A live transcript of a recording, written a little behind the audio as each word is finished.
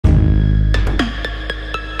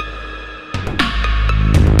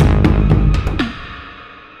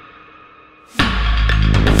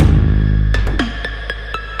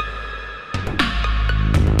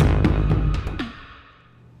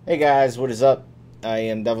guys, what is up? I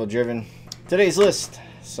am DevilDriven. Today's list,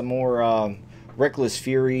 some more Reckless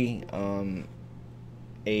Fury,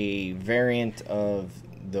 a variant of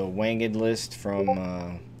the Wanged list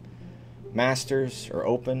from Masters or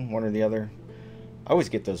Open, one or the other. I always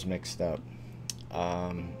get those mixed up.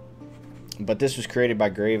 But this was created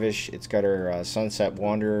by Gravish. It's got our Sunset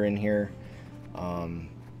Wanderer in here.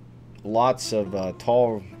 Lots of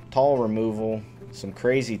tall removal, some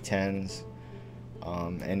crazy 10s.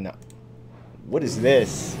 And what is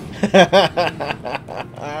this? I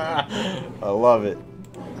love it.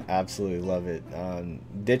 Absolutely love it.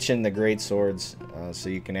 Ditching the great swords, so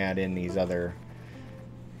you can add in these other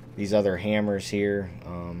hammers here.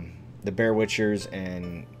 The Bear Witchers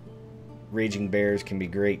and Raging Bears can be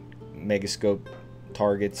great megascope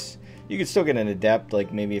targets. You can still get an adept,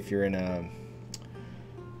 like maybe if you're in a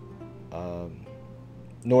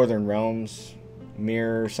Northern Realms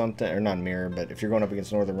mirror or something, or not mirror, but if you're going up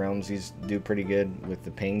against Northern Realms, these do pretty good with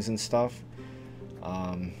the pings and stuff.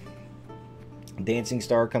 Dancing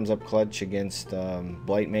Star comes up clutch against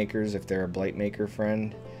Blightmakers if they're a Blightmaker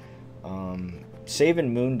friend.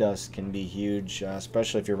 Saving Moondust can be huge,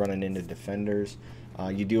 especially if you're running into defenders.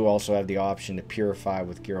 You do also have the option to Purify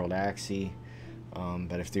with Gerald Axie,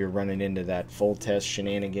 but if you're running into that full test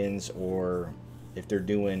shenanigans, or if they're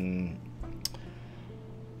doing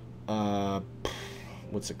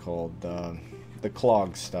what's it called, the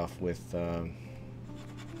clog stuff with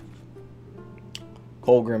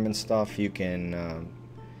Colgrim and stuff, you can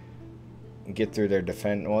get through their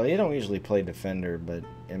defend. Well, they don't usually play defender, but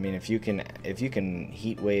I mean, if you can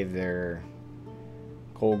heat wave their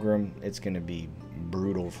Colgrim, it's going to be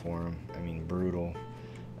brutal for them. I mean, brutal.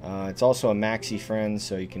 It's also a maxi friend,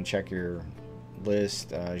 so you can check your list.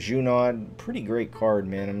 Junod, pretty great card,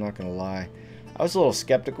 man. I'm not going to lie. I was a little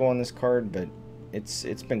skeptical on this card, but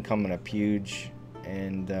it's been coming up huge,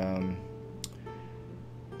 and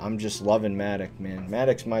I'm just loving Matic, man.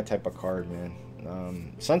 Matic's my type of card,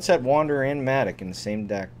 man. Sunset Wanderer and Matic in the same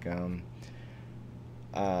deck.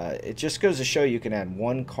 It just goes to show you can add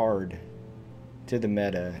one card to the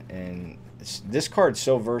meta, and this card's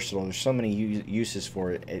so versatile. There's so many uses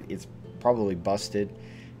for it. It's probably busted,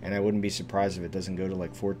 and I wouldn't be surprised if it doesn't go to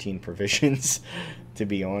like 14 provisions, to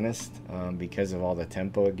be honest, because of all the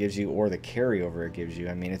tempo it gives you or the carryover it gives you.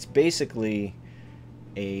 I mean, it's basically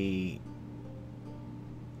a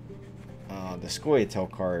the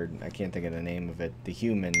Skellige card. I can't think of the name of it. The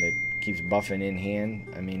human that keeps buffing in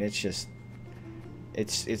hand. I mean, it's just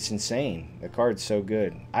it's insane. The card's so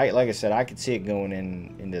good. Like I said, I could see it going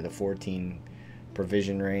into the 14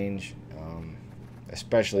 provision range,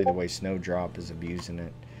 especially the way Snowdrop is abusing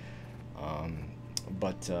it.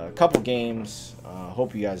 But a couple games.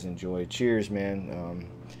 Hope you guys enjoy. Cheers, man.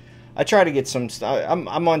 I try to get some.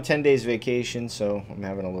 I'm on 10 days vacation, so I'm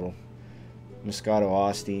having a little Moscato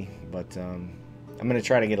Asti, but I'm gonna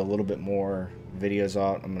try to get a little bit more videos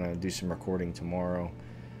out. I'm gonna do some recording tomorrow,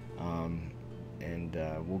 and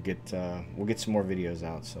we'll get some more videos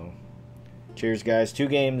out. So, cheers, guys. 2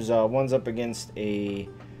 games. One's up against a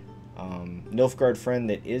Nilfgaard friend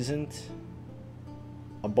that isn't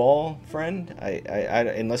a ball friend. I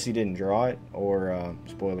unless he didn't draw it, or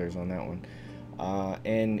spoilers on that one.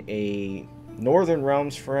 And a Northern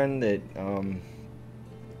Realms friend that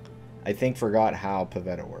I think forgot how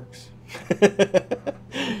Pavetta works.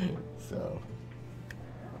 So,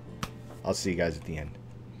 I'll see you guys at the end.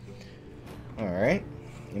 Alright.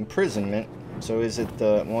 Imprisonment. So is it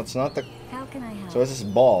the... Well, it's not the... How can I help? So is this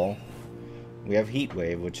ball. We have Heat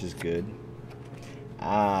Wave, which is good.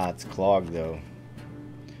 Ah, it's clogged, though.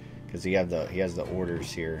 Because he has the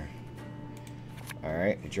orders here.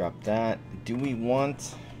 Alright, we drop that. Do we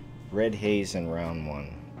want Red Haze in round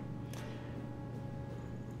 1?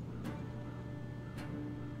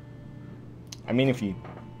 I mean, if he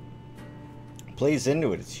plays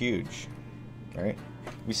into it, it's huge, right?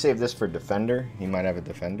 We save this for Defender. He might have a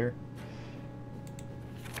Defender.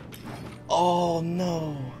 Oh,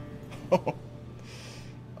 no.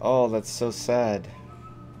 Oh, that's so sad.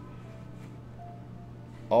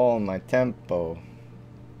 Oh, my tempo.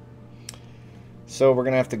 So we're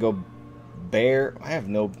going to have to go Bear. I have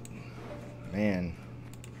no... Man.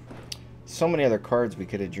 So many other cards we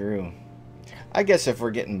could have drew. I guess if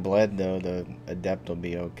we're getting bled, though, the Adept will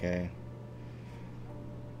be okay.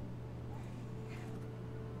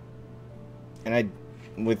 And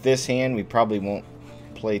with this hand, we probably won't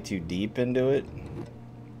play too deep into it.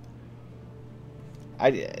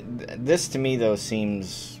 This, to me, though,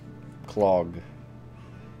 seems clog.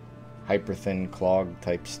 Hyper thin clog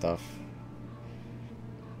type stuff.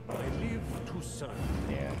 I live to serve.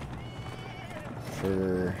 Yeah.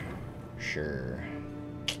 For sure.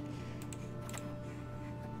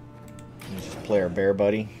 play our bear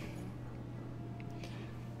buddy.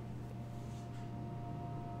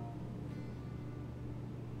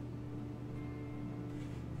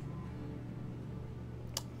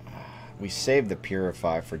 We saved the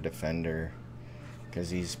Purify for Defender because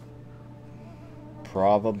he's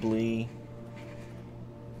probably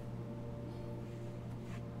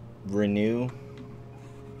Renew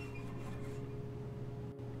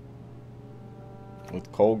with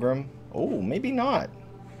Colgrim. Oh, maybe not.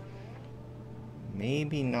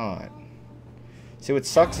 Maybe not. See, what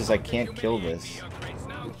sucks is I can't kill this.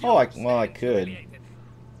 Oh, well, I could.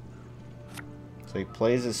 So he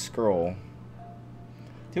plays his scroll.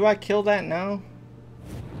 Do I kill that now?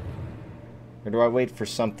 Or do I wait for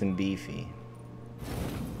something beefy?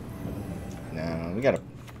 No, we gotta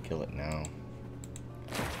kill it now.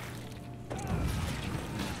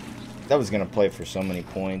 That was gonna play for so many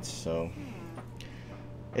points, so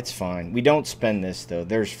it's fine. We don't spend this though.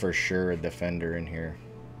 There's for sure a defender in here.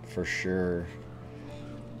 For sure.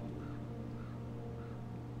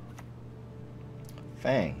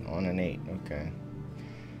 Fang on an 8, okay.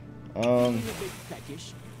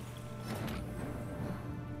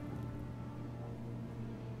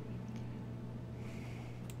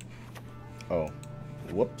 Oh,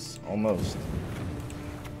 whoops, almost.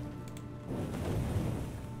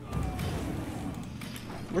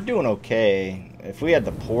 We're doing okay. If we had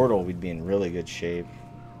the portal, we'd be in really good shape.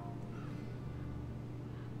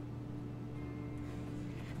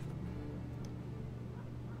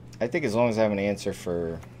 I think as long as I have an answer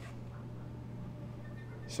for...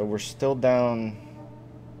 So we're still down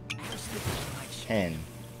 10.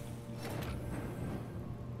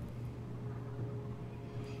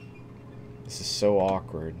 This is so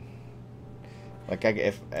awkward. Like,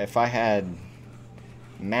 if I had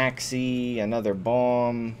Maxi, another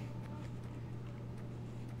bomb,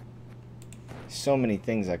 so many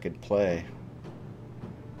things I could play.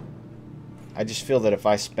 I just feel that if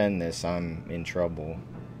I spend this, I'm in trouble.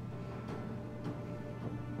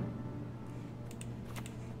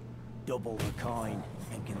 Double the coin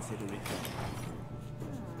and consider it done.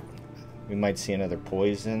 We might see another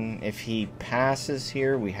poison. If he passes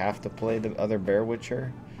here, we have to play the other Bear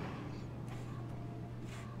Witcher.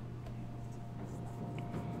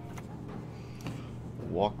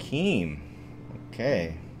 Joachim.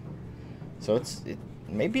 Okay. So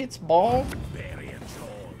maybe it's ball?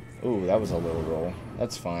 Ooh, that was a little roll.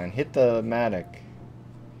 That's fine. Hit the Matic.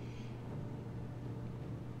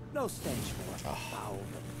 No stench more foul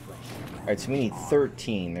than fresh. Alright, so we need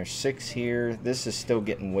 13. There's 6 here. This is still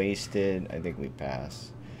getting wasted. I think we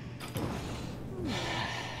pass.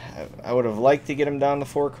 I would have liked to get him down to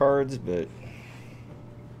 4 cards, but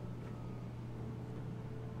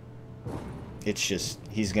it's just,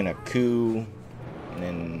 he's gonna coup, and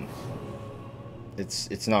then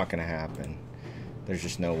it's not gonna happen. There's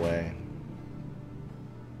just no way.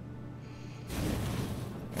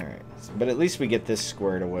 Alright, but at least we get this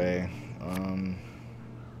squared away.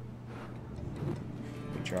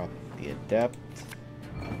 We drop the Adept.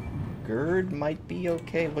 Gird might be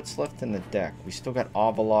okay. What's left in the deck? We still got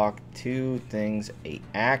Avalok, 2 things, a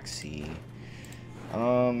Axie.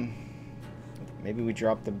 Maybe we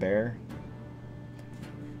drop the Bear.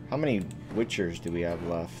 How many Witchers do we have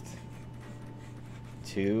left?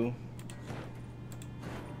 2.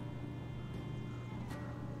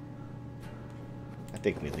 I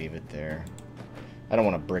think we leave it there. I don't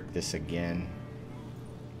want to brick this again.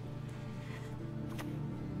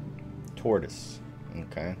 Tortoise.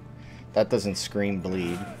 Okay. That doesn't scream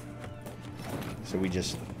bleed. So we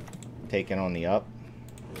just take it on the up.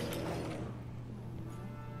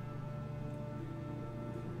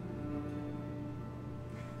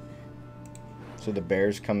 So the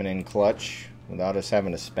Bear's coming in clutch without us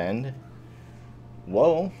having to spend.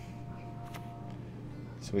 Whoa.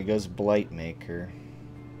 So he goes Blightmaker.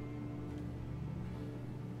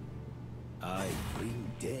 I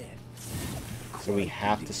bring death. So we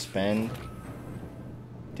have to spend.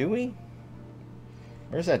 Do we?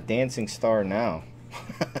 Where's that dancing star now?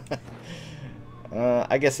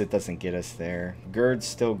 I guess it doesn't get us there. Gird's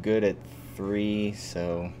still good at 3,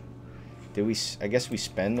 so do we? I guess we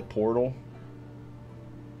spend the portal.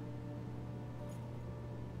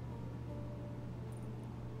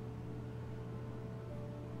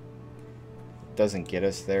 Doesn't get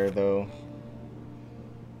us there though.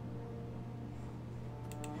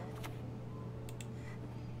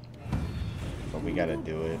 But we gotta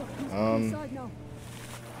do it.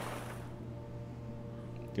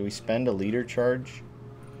 Do we spend a leader charge?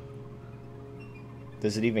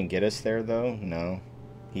 Does it even get us there though? No.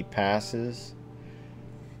 He passes.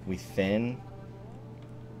 We thin.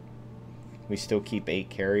 We still keep 8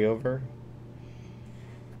 carryover.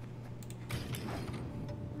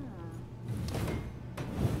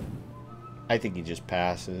 I think he just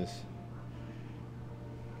passes.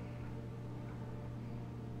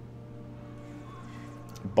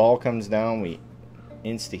 Ball comes down, we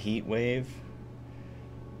insta heat wave.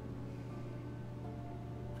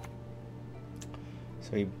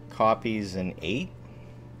 So he copies an 8.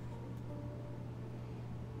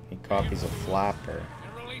 He copies a flapper.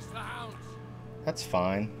 That's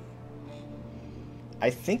fine. I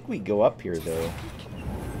think we go up here though,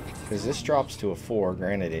 because this drops to a 4.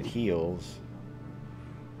 Granted, it heals.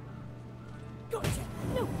 Gotcha.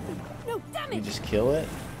 No, no, damn it. You just kill it.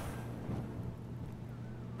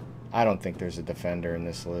 I don't think there's a defender in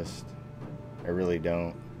this list. I really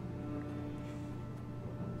don't.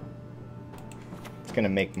 It's gonna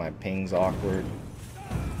make my pings awkward.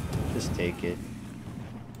 Just take it.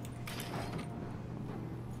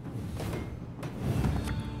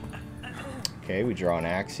 Okay, we draw an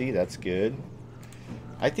Axie. That's good.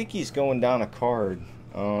 I think he's going down a card.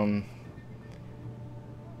 We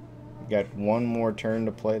got one more turn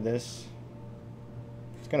to play this.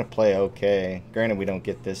 It's gonna play okay. Granted, we don't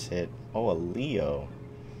get this hit. Oh, a Leo.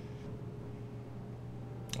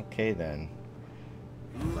 Okay then.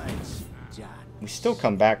 We still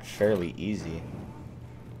come back fairly easy.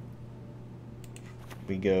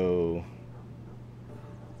 We go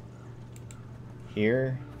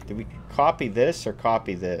here. Did we copy this or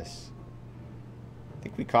copy this? I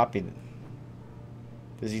think we copied.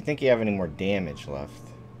 Does he think you have any more damage left?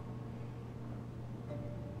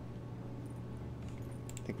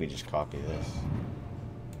 I think we just copy this.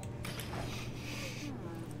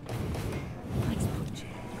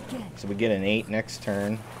 So we get an 8 next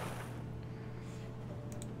turn.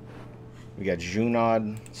 We got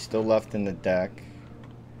Junod still left in the deck.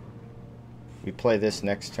 We play this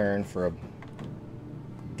next turn for a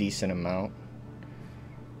decent amount.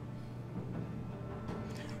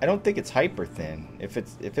 I don't think it's hyper thin. If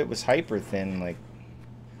it was hyper thin, like,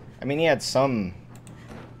 I mean, he had some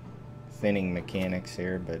thinning mechanics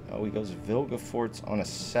here, but oh, he goes Vilgefortz on a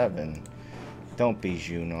 7. Don't be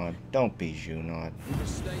Junod. Don't be Junod.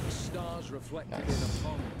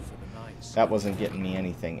 Nice. That wasn't getting me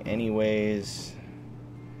anything anyways.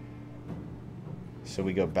 So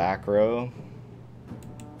we go back row.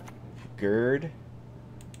 Gird.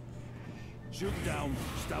 Shoot down,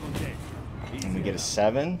 stab him dead. And we get a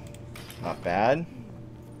 7. Not bad.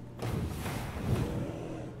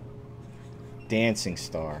 Dancing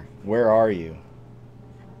Star. Where are you?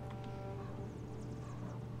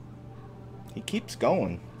 He keeps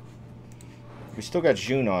going. We still got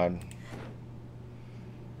Junod.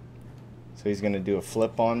 So he's going to do a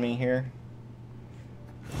flip on me here.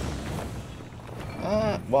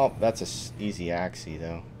 Well, that's a easy Axie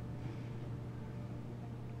though.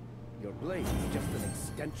 Your blade is just an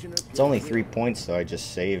extension of It's only 3 points though, I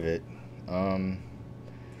just save it. I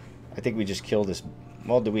think we just kill this.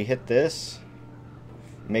 Well, do we hit this?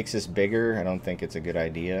 Makes this bigger. I don't think it's a good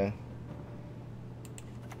idea.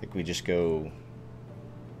 I think we just go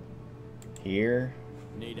here.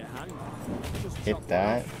 Need a hand? Hit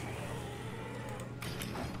that.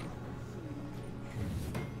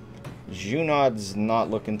 Junod's not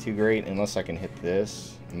looking too great unless I can hit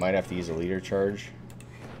this. I might have to use a leader charge.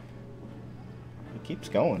 He keeps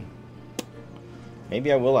going.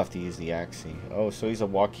 Maybe I will have to use the Axie. Oh, so he's a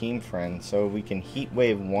Joaquin friend. So we can Heat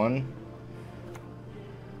Wave 1.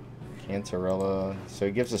 Cantarella. So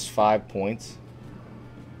he gives us 5 points.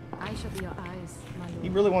 I shall be your eyes, my lord. He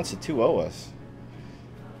really wants to 2-0 us.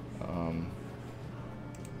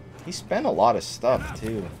 He spent a lot of stuff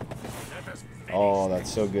too. Oh, that's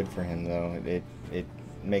so good for him though. It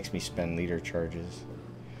makes me spend leader charges.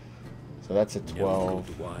 So that's a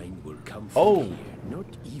 12. Wine will come from Oh! here, not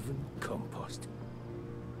even compost.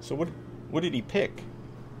 So what did he pick?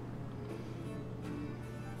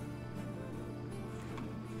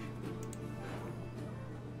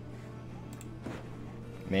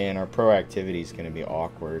 Man, our proactivity is going to be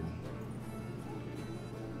awkward.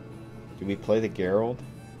 Do we play the Geralt?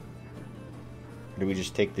 Or do we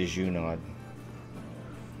just take the Junod?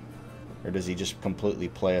 Or does he just completely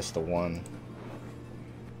play us to 1?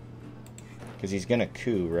 Because he's going to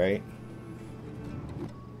coup, right?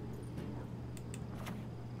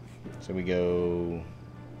 So we go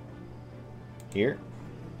here.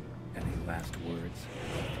 Any last words?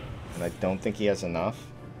 And I don't think he has enough.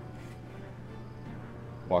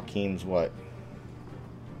 Joaquin's what?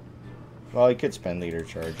 Well, he could spend leader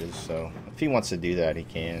charges, so if he wants to do that, he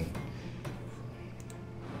can.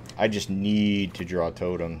 I just need to draw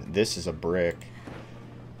totem. This is a brick.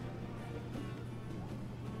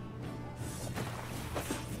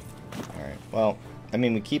 Alright, well, I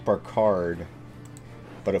mean, we keep our card.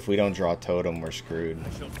 But if we don't draw totem, we're screwed.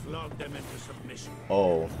 I shall flog them into submission.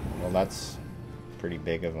 Oh, well that's pretty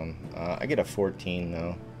big of them. I get a 14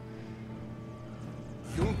 though.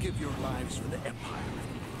 You'll give your lives for the Empire.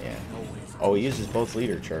 Yeah. Oh, he uses both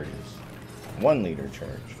leader charges. 1 leader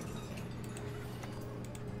charge.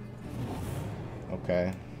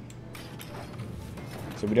 Okay.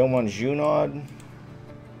 So we don't want Junod.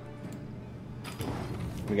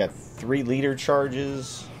 We got 3 leader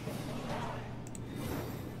charges.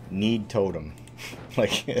 Need totem.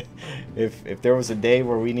 Like, if there was a day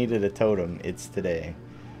where we needed a totem, it's today.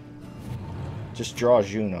 Just draw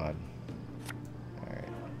Junod.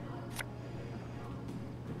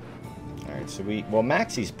 Alright, so well,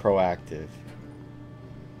 Maxi's proactive.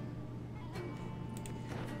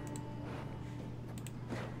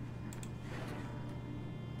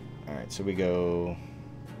 Alright, so we go...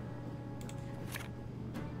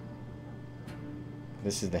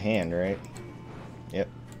 This is the hand, right? Yep.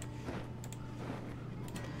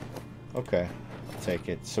 Okay, I'll take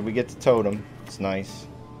it. So we get the totem. It's nice.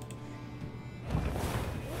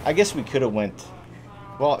 I guess we could have went...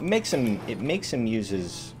 Well, it makes him use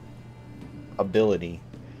his ability,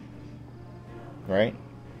 right?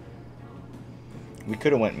 We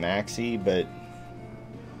could have went Maxi, but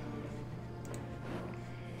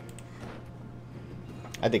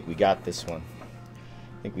I think we got this one.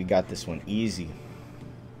 I think we got this one easy.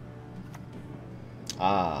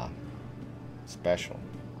 Ah, special.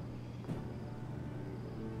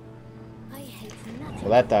 Well,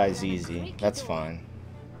 that dies easy. That's fine.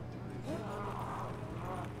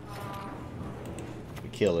 We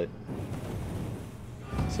kill it.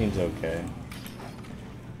 Seems okay.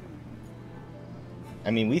 I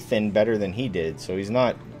mean, we thinned better than he did, so he's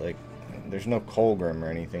not, like, there's no Colgrim or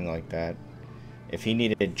anything like that. If he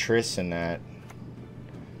needed Triss in that...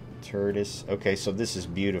 Turtis. Okay, so this is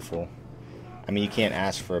beautiful. I mean, you can't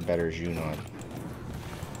ask for a better Junod.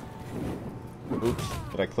 Oops,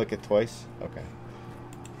 did I click it twice? Okay.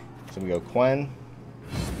 So we go Quen.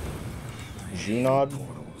 Junod.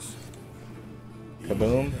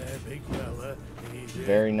 Kaboom.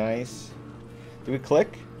 Very nice. Do we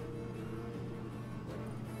click?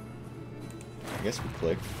 I guess we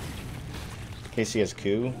clicked. In case he has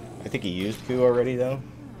Coup. I think he used Coup already, though.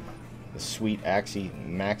 The sweet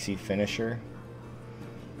Maxi finisher.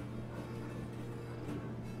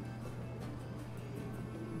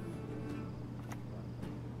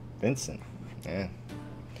 Vincent. Yeah.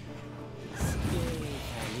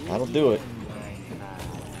 That'll do it.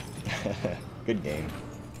 Good game.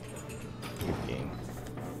 Good game.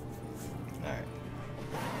 Alright.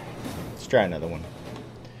 Let's try another one.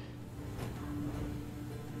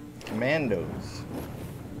 Commandos.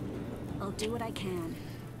 I'll do what I can.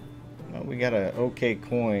 Well, we got a okay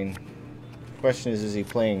coin. Question is he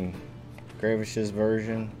playing Gravish's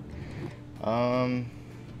version?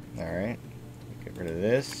 Alright. Get rid of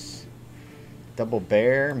this. Double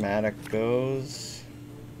bear. Maddox goes.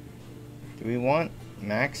 Do we want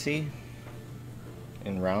Maxi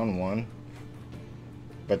in round 1?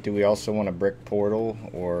 But do we also want a brick portal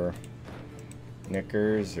or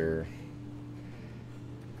knickers or...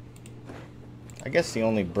 I guess the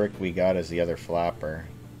only brick we got is the other flapper.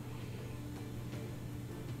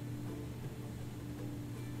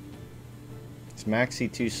 Is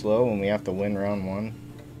Maxi too slow when we have to win round 1?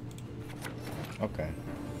 Okay.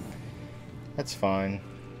 That's fine.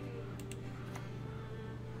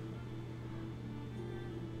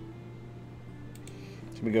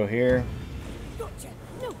 So we go here. Gotcha.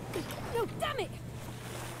 No, no, damn it!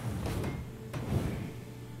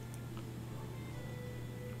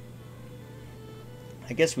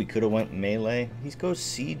 I guess we could have went melee. He goes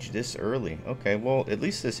siege this early. Okay, well, at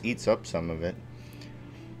least this eats up some of it.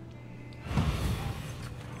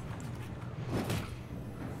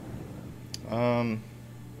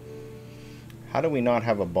 How do we not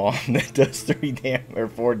have a bomb that does 3 damage or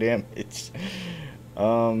 4 damage?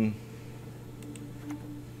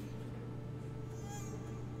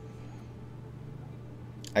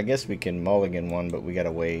 I guess we can mulligan one, but we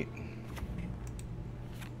gotta wait.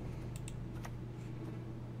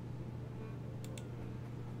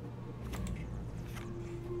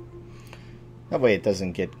 That way it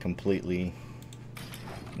doesn't get completely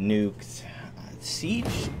nuked.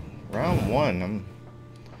 Siege round 1.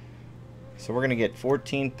 So we're gonna get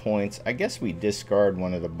 14 points. I guess we discard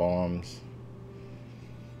one of the bombs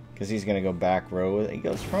because he's gonna go back row with it. He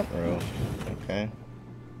goes front row. Okay.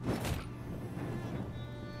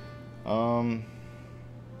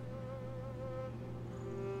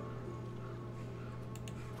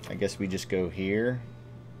 I guess we just go here.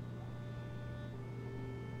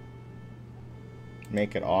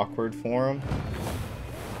 Make it awkward for him.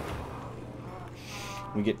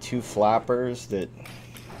 We get 2 flappers that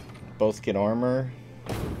both get armor.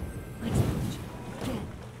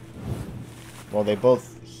 Well, they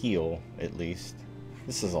both heal, at least.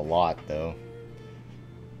 This is a lot, though.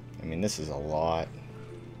 I mean, this is a lot.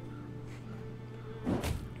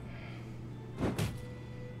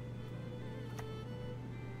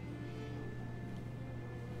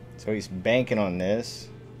 So he's banking on this.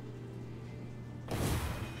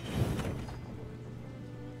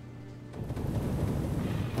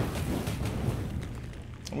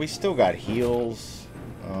 We still got heals.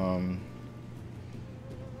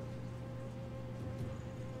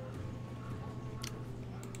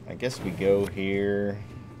 I guess we go here.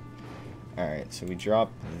 Alright, so we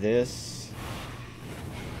drop this.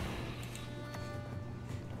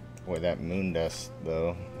 Boy, that moon dust,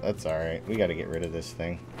 though. That's alright. We gotta get rid of this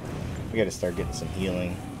thing. We gotta start getting some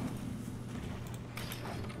healing.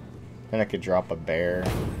 Then I could drop a bear.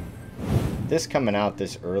 This coming out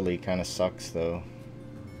this early kind of sucks, though.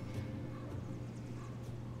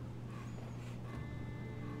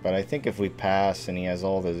 But I think if we pass and he has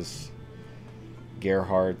all those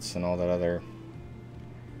Gerhardts and all that other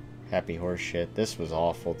happy horse shit, this was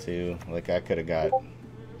awful too. Like, I could have got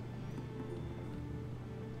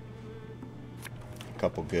a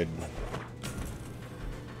couple good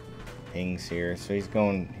pings here. So he's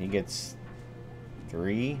going, he gets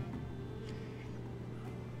 3.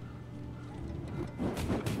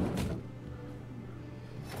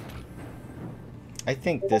 I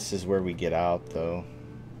think this is where we get out, though.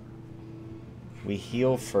 We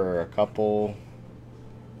heal for a couple.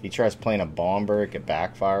 If he tries playing a bomber, it could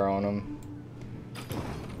backfire on him.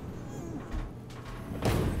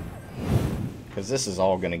 Because this is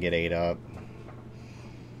all going to get ate up.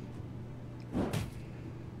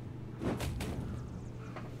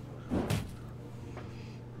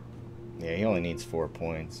 Yeah, he only needs 4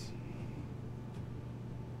 points.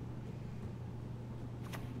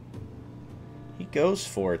 He goes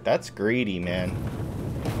for it. That's greedy, man.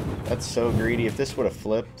 That's so greedy. If this would have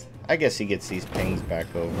flipped, I guess he gets these pings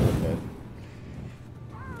back over, but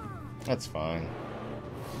that's fine.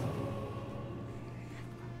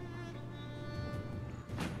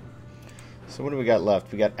 So what do we got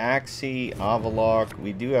left? We got Axie, Avalok.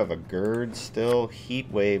 We do have a Gird still. Heat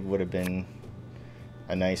Wave would have been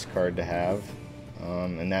a nice card to have.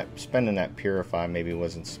 And that spending that Purify maybe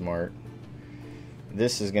wasn't smart.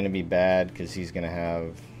 This is going to be bad because he's going to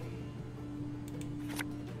have...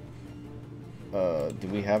 do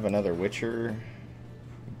we have another Witcher?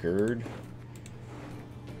 Gird?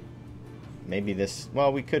 Maybe this...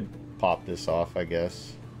 Well, we could pop this off, I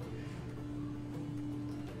guess.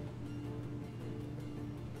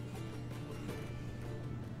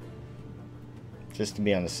 Just to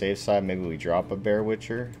be on the safe side, maybe we drop a Bear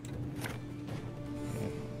Witcher. Yeah,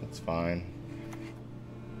 that's fine.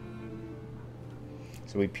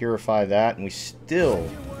 So we purify that, and we still...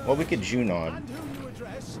 Well, we could Junod.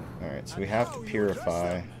 Alright, so we have to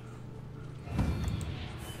purify.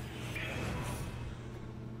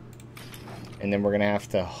 And then we're going to have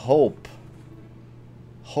to hope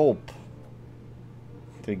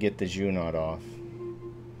to get the Junod off.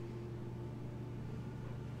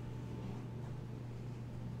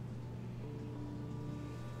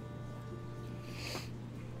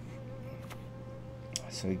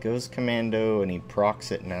 So he goes commando and he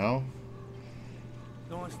procs it now.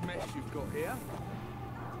 Nice mess you've got here.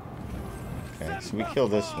 Okay, so we kill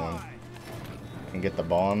this one and get the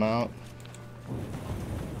bomb out.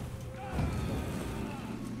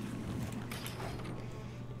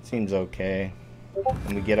 Seems okay.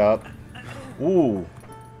 And we get up. Ooh,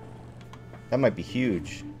 that might be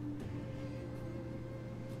huge.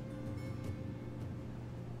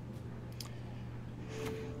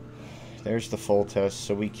 There's the full test,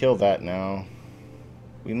 so we kill that now.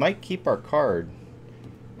 We might keep our card.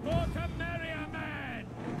 For to marry a man!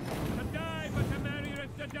 To die but to marry is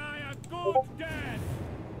to die a good death!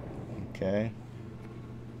 Okay.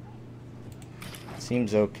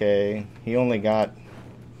 Seems okay. He only got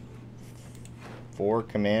 4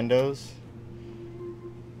 commandos.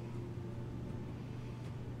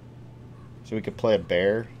 So we could play a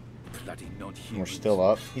bear. Bloody And we're still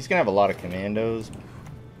up. He's gonna have a lot of commandos.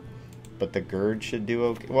 But the Gird should do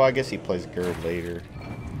okay. Well, I guess he plays Gird later.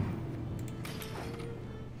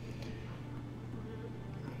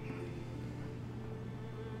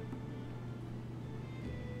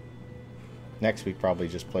 Next we probably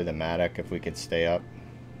just play the Madoc if we could stay up.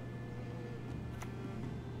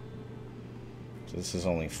 So this is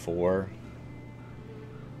only 4.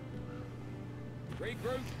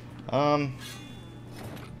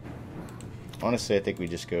 Honestly, I think we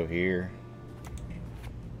just go here.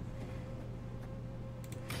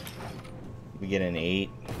 We get an 8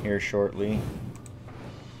 here shortly.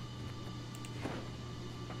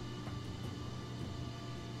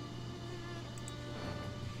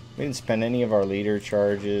 We didn't spend any of our leader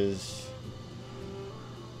charges.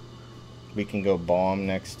 We can go bomb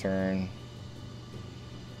next turn.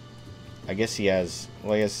 I guess he has,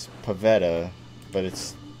 well, he has Pavetta, but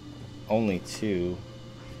it's only 2.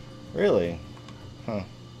 Really? Huh.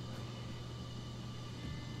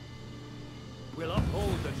 We'll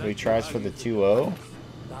uphold the So he tries for the 2-0?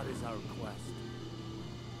 That is our quest.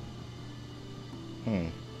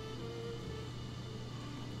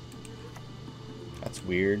 That's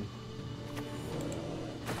weird.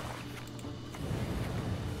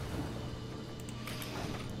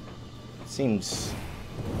 Seems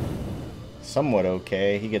somewhat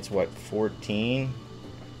okay. He gets what, 14?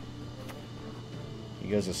 He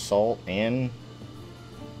goes assault and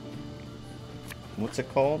what's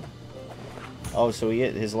it called? Oh, so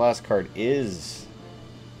his last card is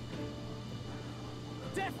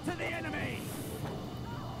Death to the enemy.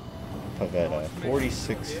 Pavetta.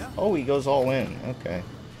 46. Oh, he goes all in. Okay.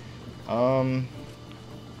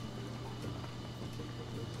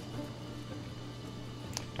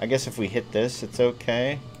 I guess if we hit this, it's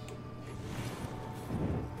okay.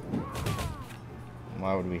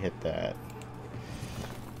 Why would we hit that?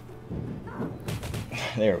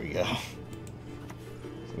 There we go.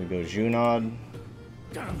 So we go Junod.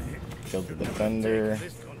 Kill the defender.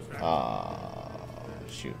 Ah,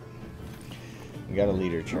 shoot. We got a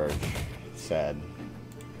leader charge. Sad.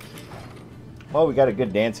 Well, we got a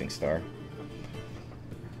good dancing star.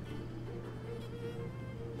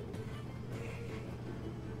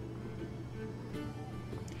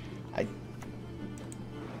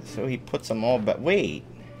 So he puts them all back. Wait.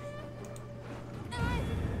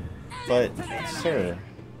 But, sir.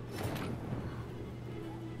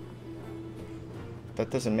 That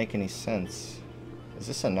doesn't make any sense. Is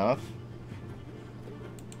this enough?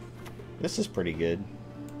 This is pretty good.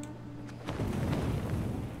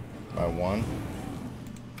 By 1.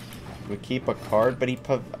 We keep a card, but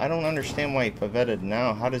I don't understand why he pavetted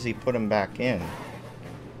now. How does he put him back in?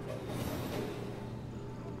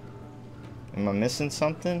 Am I missing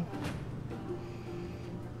something?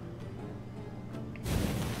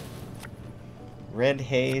 Red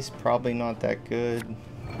haze, probably not that good.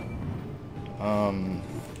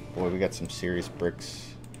 Boy, we got some serious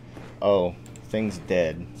bricks. Oh, thing's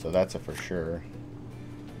dead, so that's a for sure.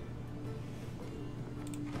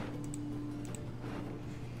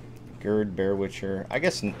 Gird, Bear Witcher. I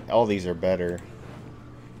guess all these are better.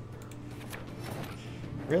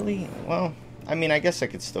 Really? Well, I mean, I guess I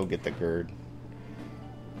could still get the Gird.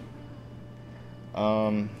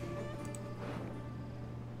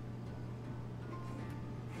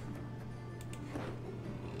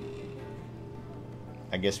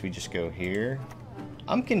 I guess we just go here.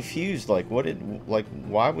 I'm confused. Like,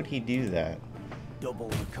 why would he do that? Double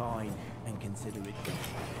the coin and consider it done.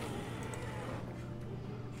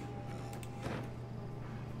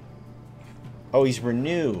 Oh, he's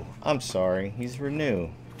Renew. I'm sorry. He's Renew.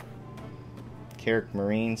 Carrick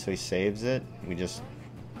Marine, so he saves it. We just...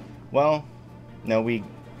 Well, no, we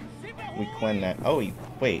Quen that. Oh,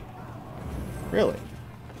 wait. Really?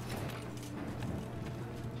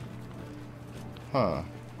 Huh.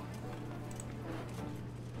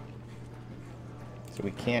 So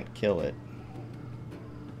we can't kill it.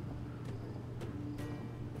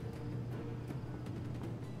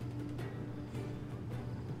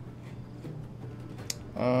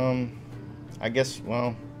 I guess,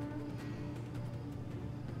 well...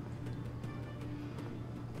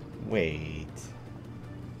 Wait.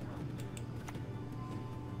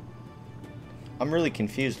 I'm really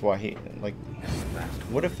confused why he, like...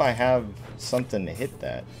 What if I have something to hit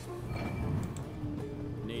that?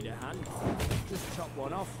 Need a hand? Just chop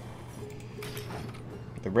one off.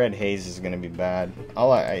 The red haze is gonna be bad.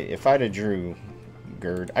 If I'd have drew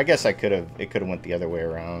Gird, I guess I could have. It could have went the other way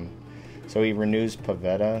around. So he renews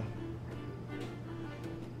Pavetta.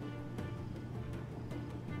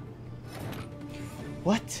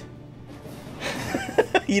 What?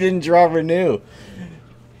 He didn't draw Renew.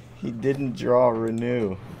 He didn't draw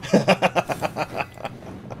Renew.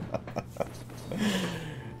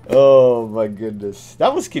 Oh my goodness.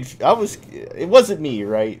 That was it wasn't me,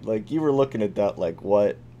 right? Like, you were looking at that like,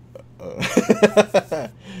 what?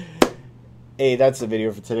 Hey, that's the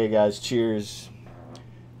video for today, guys. Cheers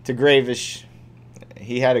to Gravish.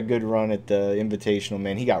 He had a good run at the Invitational,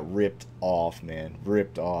 man. He got ripped off, man.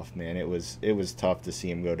 Ripped off, man. It was tough to see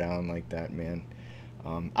him go down like that, man.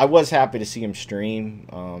 I was happy to see him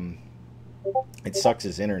stream. It sucks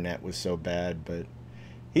his internet was so bad, but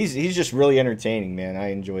he's just really entertaining, man.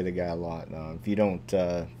 I enjoy the guy a lot. If you don't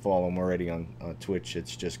follow him already on Twitch,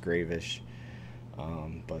 it's just Gravish.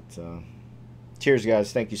 Cheers,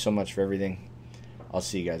 guys. Thank you so much for everything. I'll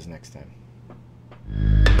see you guys next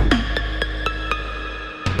time.